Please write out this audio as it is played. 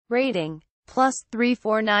Rating,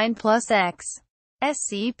 +349 plus X.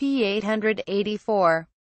 SCP-884.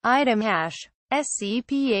 Item hash,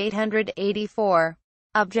 SCP-884.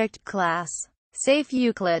 Object class, Safe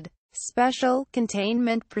Euclid. Special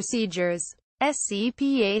Containment Procedures.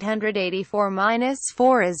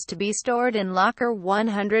 SCP-884-4 is to be stored in Locker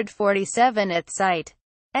 147 at Site.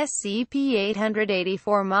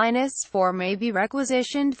 SCP-884-4 may be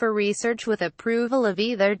requisitioned for research with approval of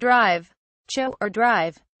either Drive, CHO, or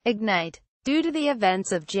Drive, Ignite. Due to the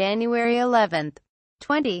events of January 11,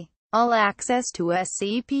 20, all access to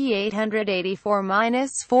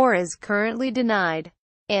SCP-884-4 is currently denied,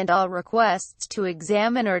 and all requests to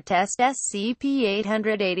examine or test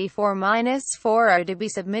SCP-884-4 are to be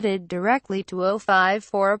submitted directly to O5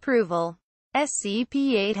 for approval.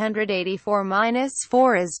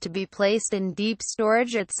 SCP-884-4 is to be placed in deep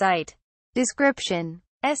storage at Site. Description: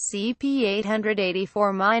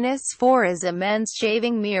 SCP-884-4 is a men's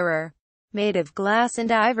shaving mirror, made of glass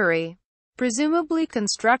and ivory, presumably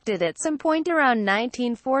constructed at some point around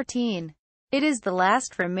 1914. It is the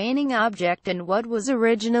last remaining object in what was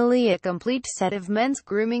originally a complete set of men's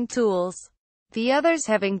grooming tools, the others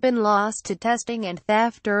having been lost to testing and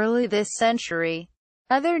theft early this century.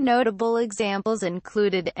 Other notable examples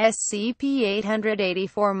included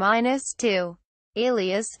SCP-884-2,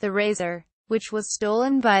 alias the Razor, which was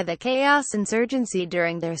stolen by the Chaos Insurgency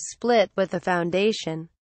during their split with the Foundation,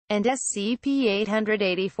 and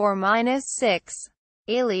SCP-884-6,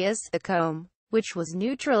 alias the Comb, which was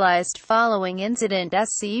neutralized following incident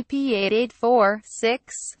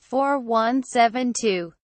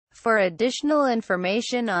SCP-884-64172. For additional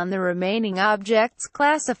information on the remaining objects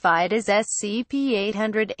classified as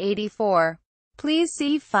SCP-884, please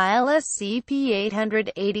see File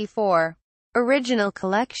SCP-884. Original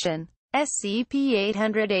Collection.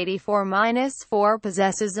 SCP-884-4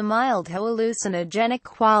 possesses a mild hallucinogenic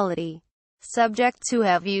quality. Subjects who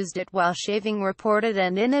have used it while shaving reported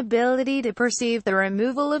an inability to perceive the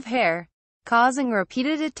removal of hair, causing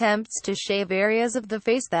repeated attempts to shave areas of the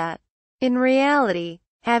face that, in reality,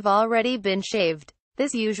 have already been shaved.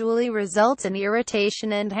 This usually results in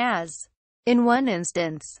irritation and has, in one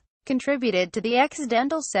instance, contributed to the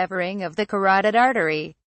accidental severing of the carotid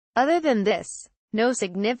artery. Other than this, no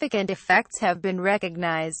significant effects have been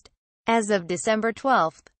recognized. As of December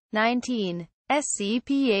 12, 19,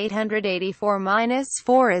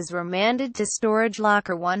 SCP-884-4 is remanded to Storage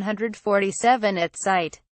Locker 147 at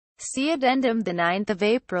Site. See Addendum 9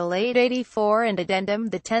 April 884 and Addendum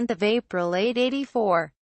 10 April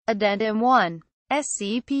 884. Addendum 1.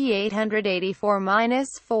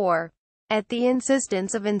 SCP-884-4. At the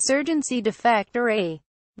insistence of Insurgency Defector A,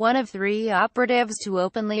 one of 3 operatives to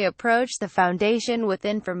openly approach the Foundation with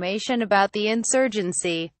information about the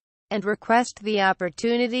insurgency, and request the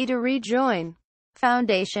opportunity to rejoin.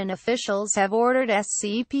 Foundation officials have ordered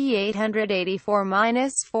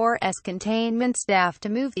SCP-884-4's containment staff to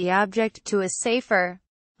move the object to a safer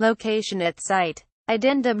location at Site.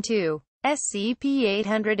 Addendum 2.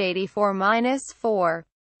 SCP-884-4.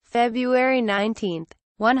 February 19,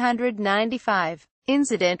 195.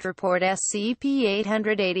 Incident Report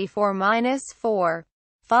SCP-884-4.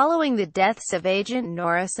 Following the deaths of Agent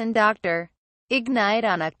Norris and Dr. Ignite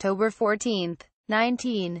on October 14,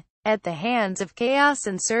 19, at the hands of Chaos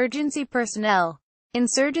Insurgency personnel,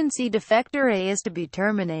 Insurgency Defector A is to be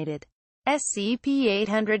terminated.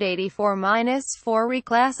 SCP-884-4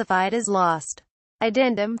 reclassified as lost.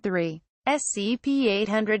 Addendum 3.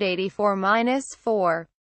 SCP-884-4.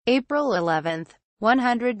 April 11,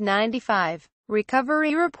 195.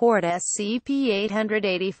 Recovery Report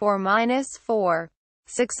SCP-884-4.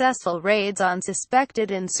 Successful raids on suspected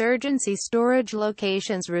insurgency storage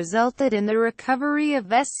locations resulted in the recovery of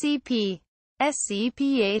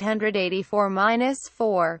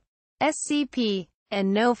SCP-884-4, SCP,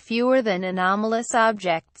 and no fewer than anomalous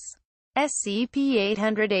objects.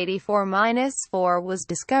 SCP-884-4 was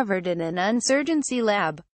discovered in an insurgency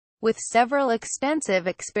lab, with several extensive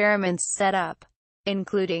experiments set up,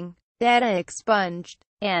 including data expunged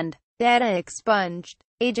and data expunged.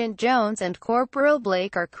 Agent Jones and Corporal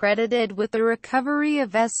Blake are credited with the recovery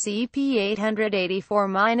of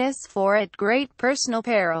SCP-884-4 at great personal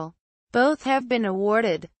peril. Both have been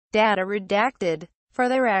awarded data redacted for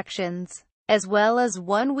their actions, as well as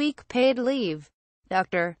 1 week paid leave.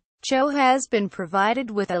 Dr. Cho has been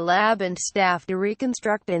provided with a lab and staff to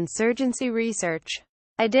reconstruct insurgency research.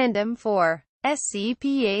 Addendum 4.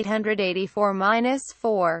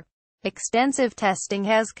 SCP-884-4. Extensive testing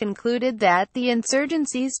has concluded that the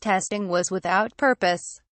insurgency's testing was without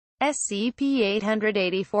purpose.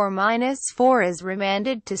 SCP-884-4 is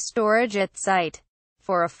remanded to storage at Site.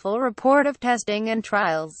 For a full report of testing and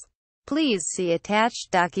trials, please see attached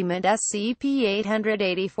document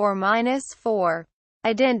SCP-884-4.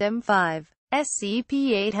 Addendum 5.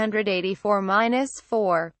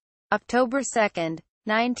 SCP-884-4. October 2,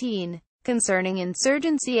 19. Concerning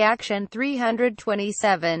Insurgency Action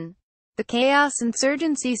 327. The Chaos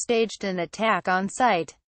Insurgency staged an attack on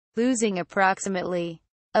site, losing approximately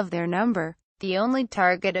of their number. The only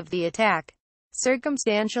target of the attack,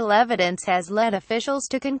 circumstantial evidence has led officials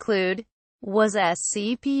to conclude, was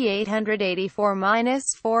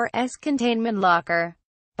SCP-884-4's containment locker.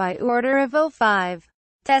 By order of O5,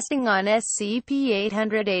 testing on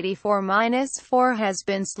SCP-884-4 has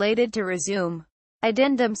been slated to resume.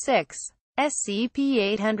 Addendum 6.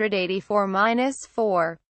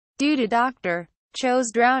 SCP-884-4. Due to Dr.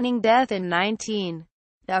 Cho's drowning death in 19.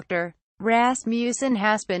 Dr. Rasmussen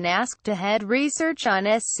has been asked to head research on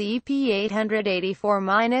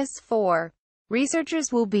SCP-884-4.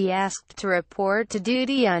 Researchers will be asked to report to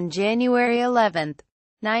duty on January 11,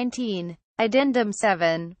 19. Addendum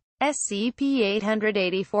 7.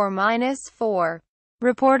 SCP-884-4.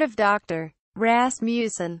 Report of Dr.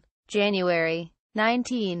 Rasmussen. January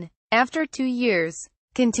 19. After 2 years,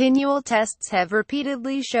 continual tests have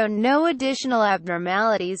repeatedly shown no additional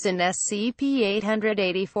abnormalities in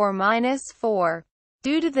SCP-884-4.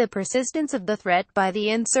 Due to the persistence of the threat by the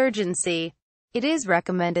insurgency, it is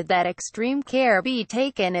recommended that extreme care be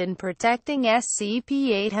taken in protecting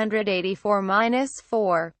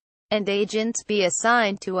SCP-884-4, and agents be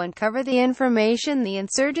assigned to uncover the information the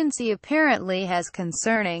insurgency apparently has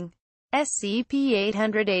concerning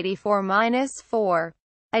SCP-884-4.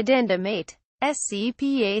 Addendum 8.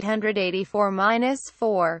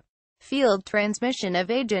 SCP-884-4. Field transmission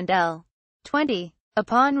of Agent L. 20.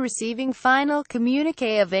 Upon receiving final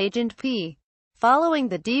communique of Agent P, following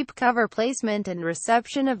the deep cover placement and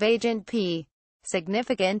reception of Agent P,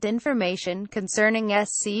 significant information concerning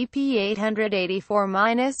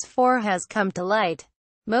SCP-884-4 has come to light,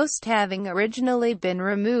 most having originally been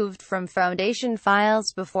removed from Foundation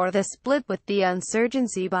files before the split with the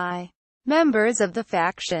insurgency by members of the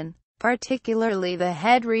faction, particularly the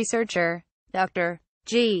head researcher, Dr.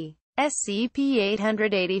 G.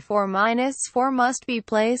 SCP-884-4 must be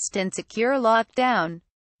placed in secure lockdown,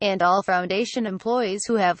 and all Foundation employees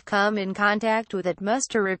who have come in contact with it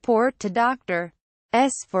must report to Dr.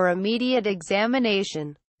 S for immediate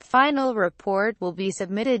examination. Final report will be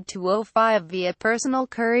submitted to O5 via personal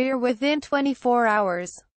courier within 24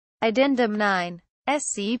 hours. Addendum 9.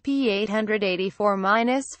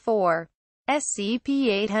 SCP-884-4.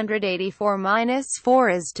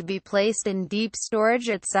 SCP-884-4 is to be placed in deep storage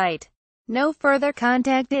at site. No further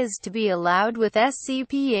contact is to be allowed with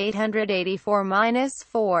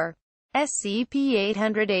SCP-884-4.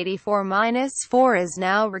 SCP-884-4 is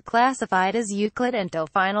now reclassified as Euclid until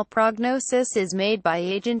final prognosis is made by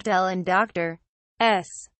Agent L and Dr. S.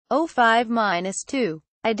 O5-2.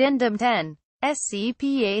 Addendum 10.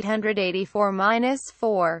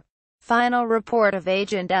 SCP-884-4. Final report of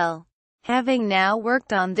Agent L. Having now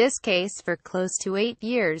worked on this case for close to 8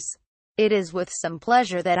 years, it is with some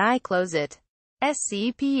pleasure that I close it.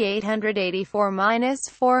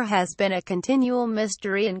 SCP-884-4 has been a continual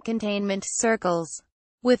mystery in containment circles,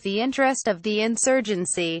 with the interest of the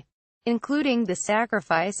insurgency, including the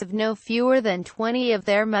sacrifice of no fewer than 20 of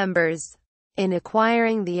their members, in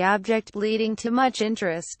acquiring the object leading to much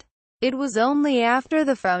interest. It was only after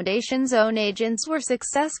the Foundation's own agents were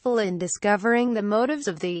successful in discovering the motives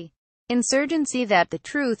of the insurgency that the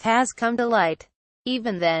truth has come to light.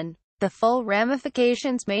 Even then, the full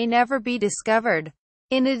ramifications may never be discovered.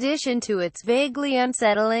 In addition to its vaguely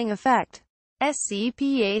unsettling effect,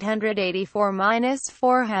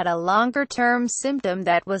 SCP-884-4 had a longer-term symptom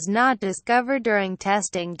that was not discovered during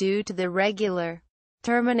testing due to the regular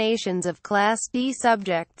terminations of Class D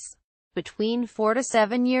subjects. Between 4 to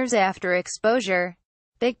 7 years after exposure,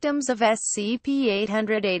 victims of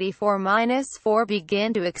SCP-884-4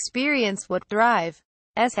 begin to experience what Thrive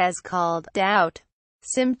S has called doubt.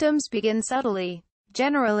 Symptoms begin subtly,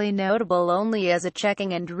 generally notable only as a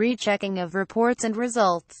checking and rechecking of reports and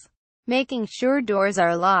results, making sure doors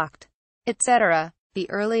are locked, etc. The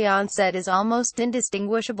early onset is almost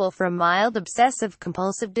indistinguishable from mild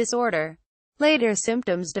obsessive-compulsive disorder. Later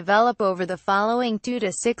symptoms develop over the following 2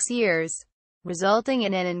 to 6 years, resulting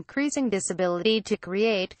in an increasing disability to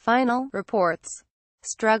create final reports,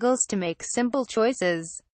 struggles to make simple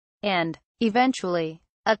choices, and, eventually,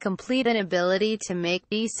 a complete inability to make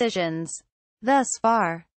decisions. Thus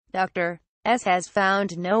far, Dr. S has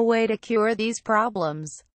found no way to cure these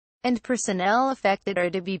problems, and personnel affected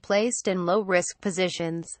are to be placed in low-risk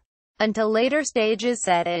positions until later stages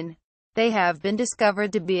set in. They have been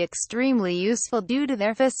discovered to be extremely useful due to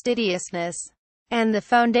their fastidiousness, and the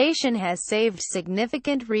Foundation has saved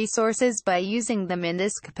significant resources by using them in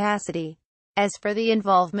this capacity. As for the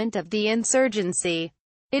involvement of the insurgency,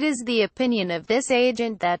 it is the opinion of this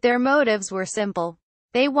agent that their motives were simple.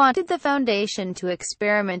 They wanted the Foundation to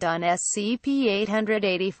experiment on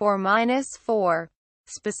SCP-884-4,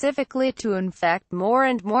 specifically to infect more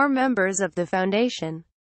and more members of the Foundation.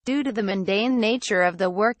 Due to the mundane nature of the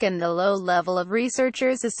work and the low level of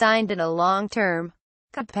researchers assigned in a long-term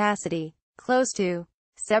capacity, close to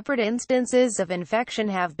separate instances of infection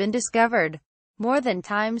have been discovered, more than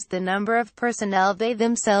times the number of personnel they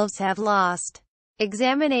themselves have lost.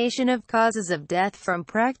 Examination of causes of death from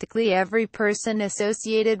practically every person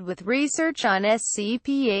associated with research on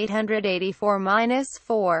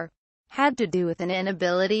SCP-884-4 had to do with an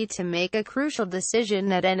inability to make a crucial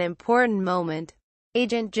decision at an important moment.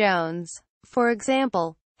 Agent Jones, for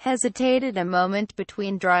example, hesitated a moment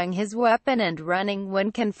between drawing his weapon and running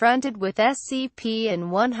when confronted with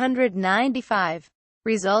SCP-195,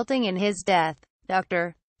 resulting in his death.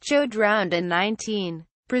 Dr. Cho drowned in 19,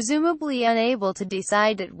 presumably unable to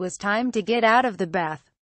decide it was time to get out of the bath.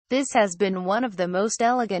 This has been one of the most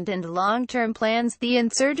elegant and long-term plans the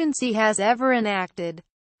insurgency has ever enacted,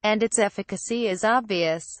 and its efficacy is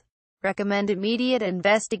obvious. Recommend immediate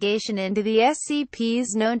investigation into the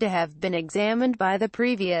SCPs known to have been examined by the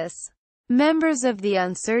previous members of the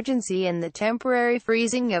insurgency and the temporary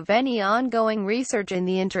freezing of any ongoing research in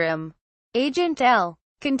the interim. Agent L.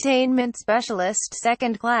 Containment Specialist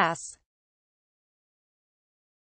 2nd Class.